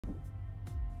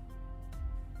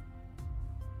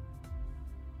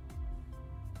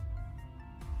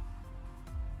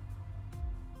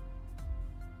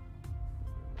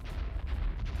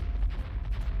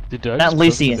Did I That just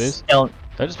Lucy perfect the is base? still. Did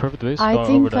I just perfect the base? I Oh,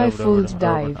 think I over, full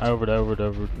dived.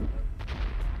 over.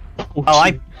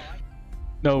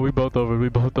 No, we both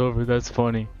over. That's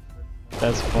funny.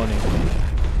 That's funny.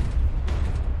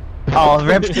 Oh,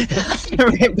 rip,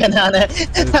 rip banana. That's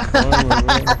funny,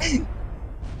 bro.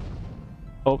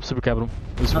 Oh, super capital.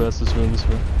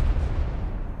 Lucifer.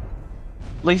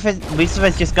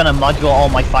 Lucifer's just gonna module all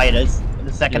my fighters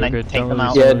the second I take them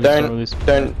out. Yeah, don't.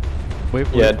 Wait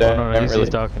for Yeah, it. don't. Oh, no, Don't he's really.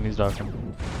 talking.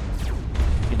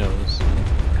 He knows.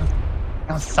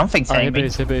 Oh, something's saying me.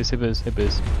 Hit base. Just hit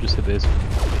base.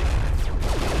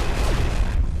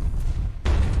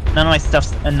 None of my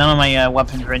stuff's and none of my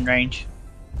weapons are in range.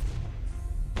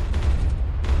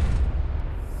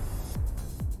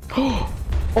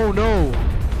 Oh no!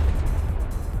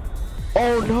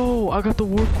 Oh no! I got the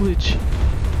warp glitch.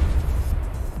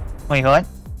 Wait, what?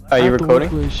 Are you I got the warp recording?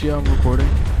 glitch. Yeah, I'm recording.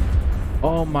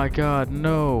 Oh my god,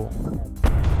 no!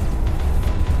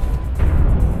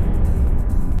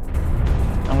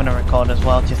 I'm gonna record as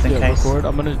well, just in case. Record.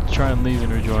 I'm gonna try and leave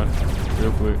and rejoin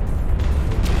real quick.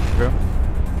 Bro,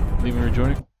 leave and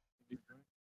rejoining.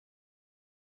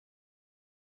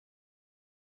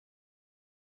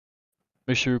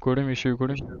 Make sure you're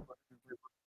recording.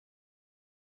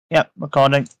 Yep,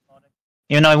 recording.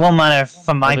 Even though it won't matter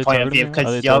from my they point of view, targeting me?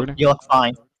 Are because they targeting? you're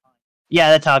fine. Yeah,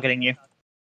 they're targeting you.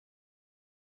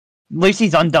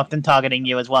 Lucy's undocked and targeting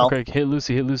you as well. Okay, hit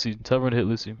Lucy. Tell everyone to hit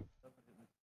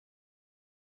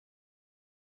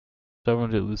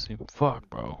Lucy. Fuck,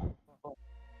 bro.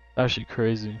 Actually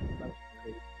crazy.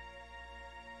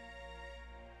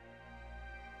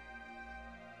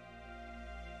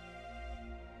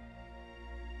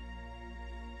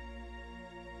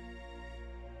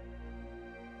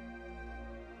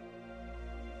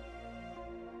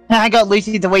 I got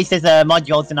Lucy to waste his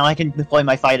modules, and now I can deploy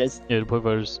my fighters. Yeah, deploy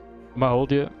fighters. Am I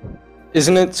hold yet?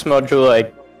 Isn't its module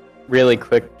like really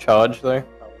quick charge though?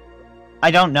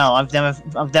 I don't know. I've never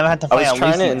had to I fight was out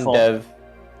trying Lucy it in before. dev.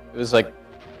 It was like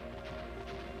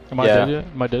Am I dead yet?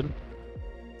 Am I dead?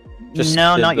 just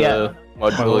No, did not yet. the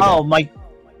module Oh, again.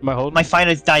 Am I hold? my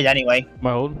fighters died anyway. Am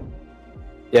I hold?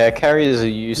 Yeah, carriers are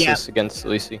useless against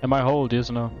Lucy. Am I hold? Yes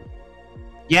or no?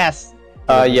 Yes.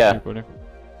 Yeah. Recording.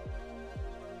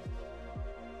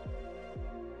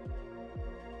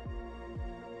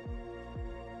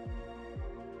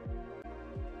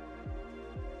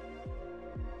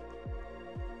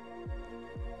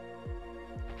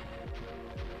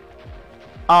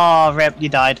 Oh, rip, you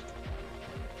died.